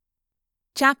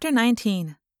Chapter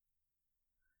 19.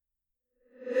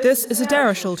 "This is a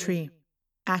Darashul tree,"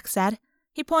 Ax said.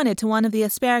 He pointed to one of the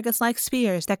asparagus-like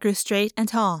spears that grew straight and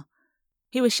tall.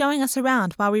 He was showing us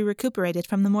around while we recuperated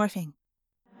from the morphing.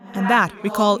 "And that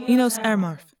we call Enos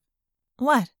Ermorf."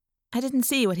 "What?" I didn't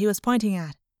see what he was pointing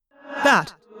at.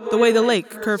 "That, the way the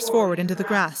lake curves forward into the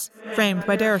grass, framed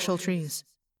by Darashul trees."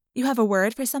 "You have a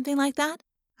word for something like that?"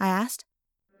 I asked.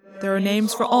 "There are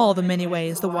names for all the many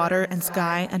ways the water and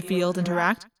sky and field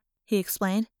interact," he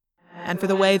explained, "and for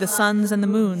the way the suns and the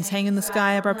moons hang in the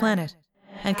sky of our planet,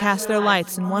 and cast their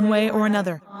lights in one way or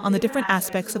another on the different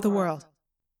aspects of the world."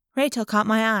 Rachel caught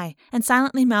my eye and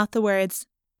silently mouthed the words,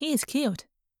 "He's cute."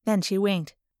 Then she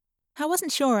winked. I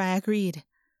wasn't sure I agreed.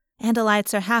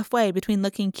 Andalites are halfway between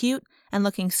looking cute and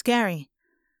looking scary.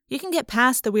 You can get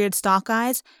past the weird stalk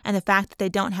eyes and the fact that they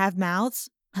don't have mouths,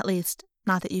 at least,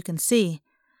 not that you can see.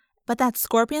 But that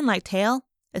scorpion-like tail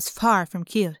is far from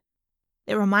cute.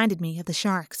 It reminded me of the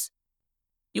sharks.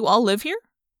 "You all live here?"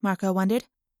 Marco wondered.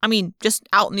 "I mean, just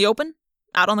out in the open?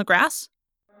 Out on the grass?"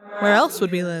 "Where else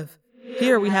would we live?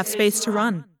 Here we have space to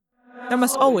run. There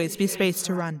must always be space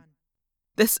to run."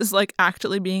 "This is like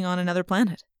actually being on another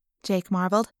planet," Jake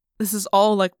marveled. "This is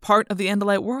all like part of the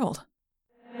Andalite world."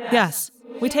 "Yes,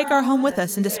 we take our home with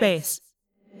us into space.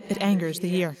 It angers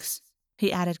the Yeerks,"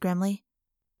 he added grimly.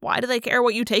 "Why do they care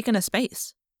what you take into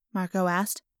space?" Marco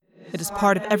asked. "It is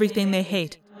part of everything they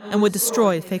hate, and would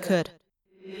destroy if they could.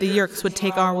 The Yeerks would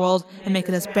take our world and make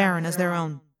it as barren as their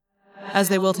own. As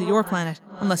they will to your planet,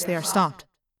 unless they are stopped."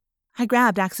 I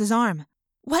grabbed Ax's arm.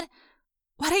 What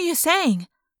are you saying?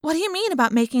 What do you mean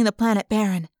about making the planet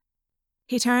barren?"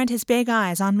 He turned his big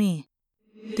eyes on me.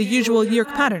 "The usual Yeerk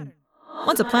pattern.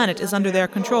 Once a planet is under their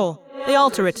control, they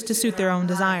alter it to suit their own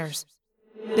desires.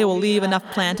 They will leave enough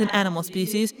plant and animal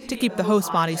species to keep the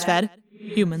host bodies fed,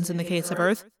 humans in the case of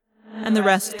Earth, and the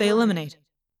rest they eliminate."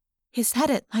 He said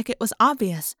it like it was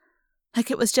obvious,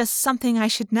 like it was just something I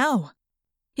should know.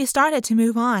 He started to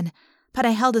move on, but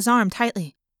I held his arm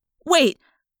tightly. "Wait,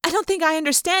 I don't think I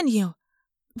understand you.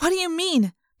 What do you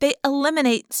mean, they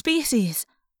eliminate species?"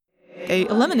 "They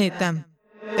eliminate them.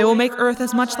 They will make Earth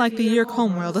as much like the Yeerk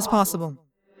homeworld as possible.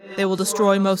 They will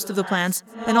destroy most of the plants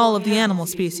and all of the animal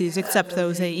species except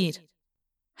those they eat."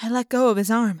 I let go of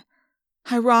his arm.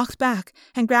 I rocked back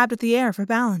and grabbed at the air for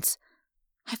balance.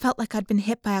 I felt like I'd been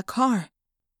hit by a car.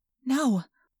 "No,"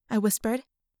 I whispered.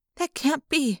 "That can't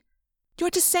be. You're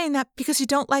just saying that because you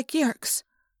don't like Yeerks."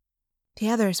 The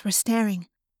others were staring.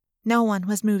 No one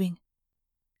was moving.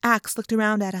 Ax looked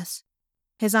around at us.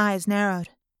 His eyes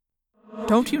narrowed.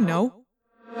 Don't you know?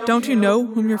 Don't you know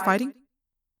whom you're fighting?"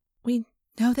 "We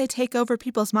know they take over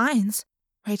people's minds,"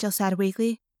 Rachel said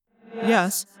weakly.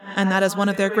 "Yes, and that is one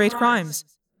of their great crimes.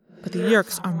 But the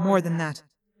Yeerks are more than that.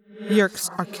 Yeerks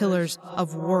are killers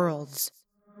of worlds.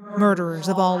 Murderers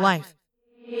of all life.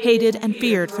 Hated and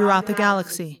feared throughout the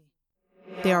galaxy.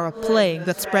 They are a plague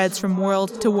that spreads from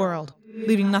world to world,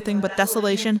 leaving nothing but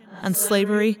desolation and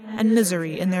slavery and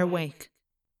misery in their wake."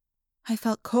 I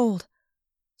felt cold.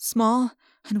 Small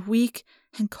and weak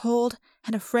and cold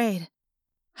and afraid.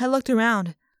 I looked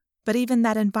around, but even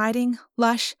that inviting,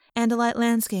 lush, Andalite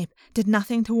landscape did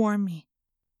nothing to warm me.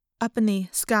 Up in the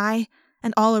sky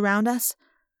and all around us,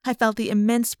 I felt the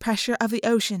immense pressure of the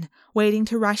ocean waiting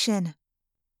to rush in.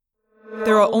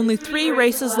 "There are only 3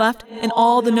 races left in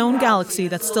all the known galaxy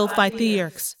that still fight the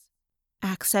Yeerks,"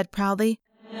 Ax said proudly,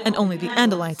 "and only the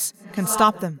Andalites can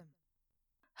stop them."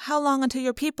 "How long until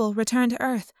your people return to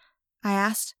Earth?" I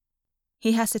asked.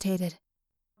 He hesitated.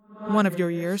 "1 of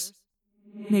your years.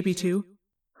 Maybe 2.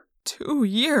 2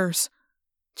 years!"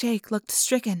 Jake looked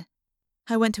stricken.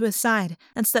 I went to his side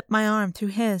and slipped my arm through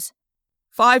his.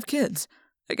 5 kids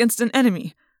against an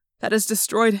enemy that has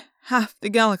destroyed half the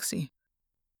galaxy.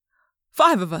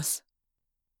 5 of us."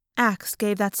 Ax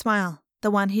gave that smile,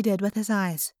 the one he did with his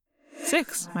eyes.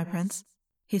 6, my prince,"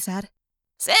 he said.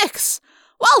 6?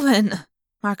 Well then,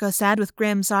 Marco said with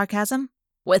grim sarcasm.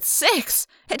 With 6,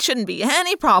 it shouldn't be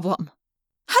any problem.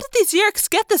 How did these Yeerks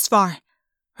get this far?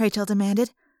 Rachel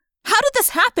demanded. How did this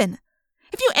happen?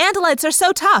 If you Andalites are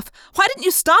so tough, why didn't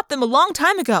you stop them a long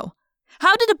time ago?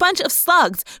 How did a bunch of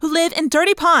slugs who live in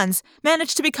dirty ponds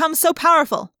manage to become so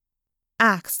powerful?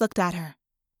 Ax looked at her.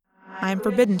 "I am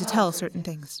forbidden to tell certain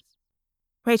things."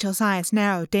 Rachel's eyes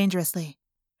narrowed dangerously.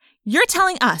 You're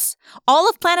telling us all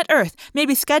of planet Earth may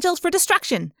be scheduled for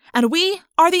destruction, and we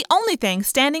are the only thing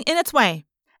standing in its way,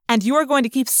 and you are going to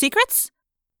keep secrets?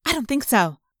 I don't think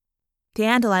so. The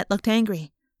Andalite looked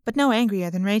angry, but no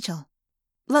angrier than Rachel.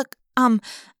 Look,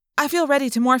 I feel ready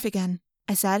to morph again,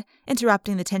 I said,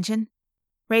 interrupting the tension.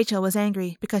 Rachel was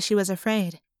angry because she was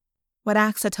afraid. What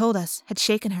Ax had told us had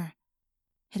shaken her.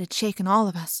 It had shaken all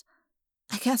of us.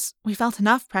 I guess we felt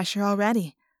enough pressure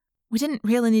already. We didn't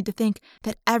really need to think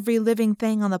that every living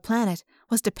thing on the planet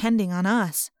was depending on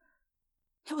us.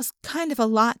 It was kind of a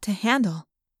lot to handle.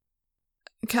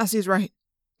 Cassie's right,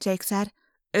 Jake said.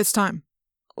 It's time.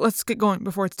 Let's get going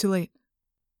before it's too late.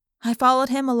 I followed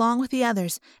him along with the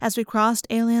others as we crossed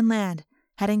alien land,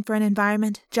 heading for an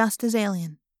environment just as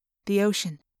alien, the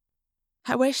ocean.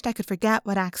 I wished I could forget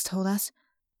what Ax told us.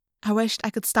 I wished I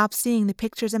could stop seeing the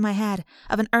pictures in my head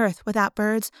of an Earth without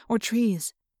birds or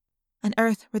trees. An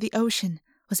Earth where the ocean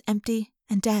was empty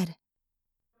and dead.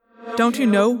 Don't you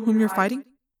know whom you're fighting?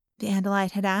 The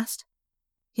Andalite had asked.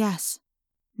 Yes.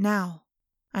 Now,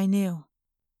 I knew.